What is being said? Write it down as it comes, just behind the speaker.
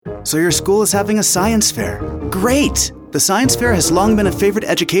So your school is having a science fair. Great! The science fair has long been a favorite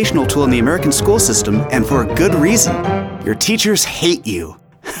educational tool in the American school system, and for a good reason. Your teachers hate you.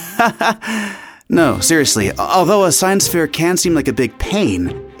 No, seriously, although a science fair can seem like a big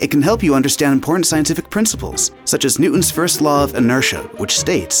pain, it can help you understand important scientific principles, such as Newton's first law of inertia, which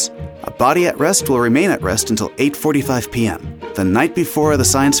states, a body at rest will remain at rest until 8:45 p.m., the night before the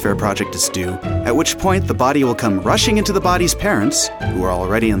science fair project is due, at which point the body will come rushing into the body's parents, who are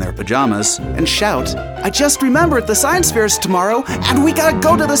already in their pajamas, and shout, I just remembered the science fair's tomorrow, and we gotta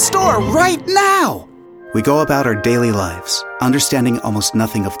go to the store right now! We go about our daily lives, understanding almost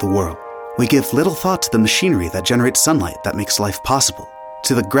nothing of the world. We give little thought to the machinery that generates sunlight that makes life possible,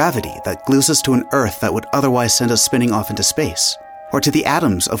 to the gravity that glues us to an Earth that would otherwise send us spinning off into space, or to the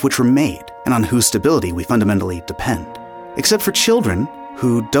atoms of which we're made and on whose stability we fundamentally depend. Except for children,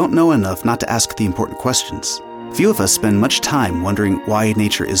 who don't know enough not to ask the important questions. Few of us spend much time wondering why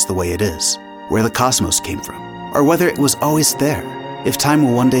nature is the way it is, where the cosmos came from, or whether it was always there, if time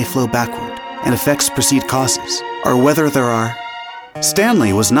will one day flow backward, and effects precede causes, or whether there are...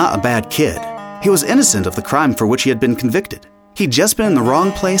 Stanley was not a bad kid. He was innocent of the crime for which he had been convicted. He'd just been in the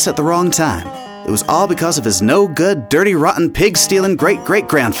wrong place at the wrong time. It was all because of his no-good, dirty, rotten, pig-stealing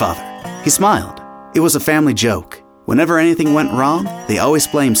great-great-grandfather. He smiled. It was a family joke. Whenever anything went wrong, they always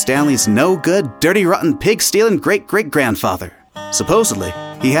blamed Stanley's no-good, dirty, rotten, pig-stealing great-great-grandfather. Supposedly,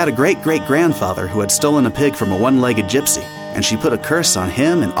 he had a great-great-grandfather who had stolen a pig from a one-legged gypsy, and she put a curse on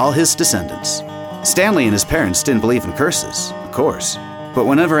him and all his descendants. Stanley and his parents didn't believe in curses, of course, but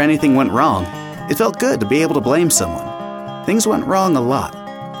whenever anything went wrong, it felt good to be able to blame someone. Things went wrong a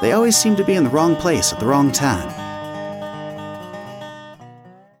lot. They always seemed to be in the wrong place at the wrong time.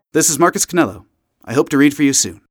 This is Marcus Cannello. I hope to read for you soon.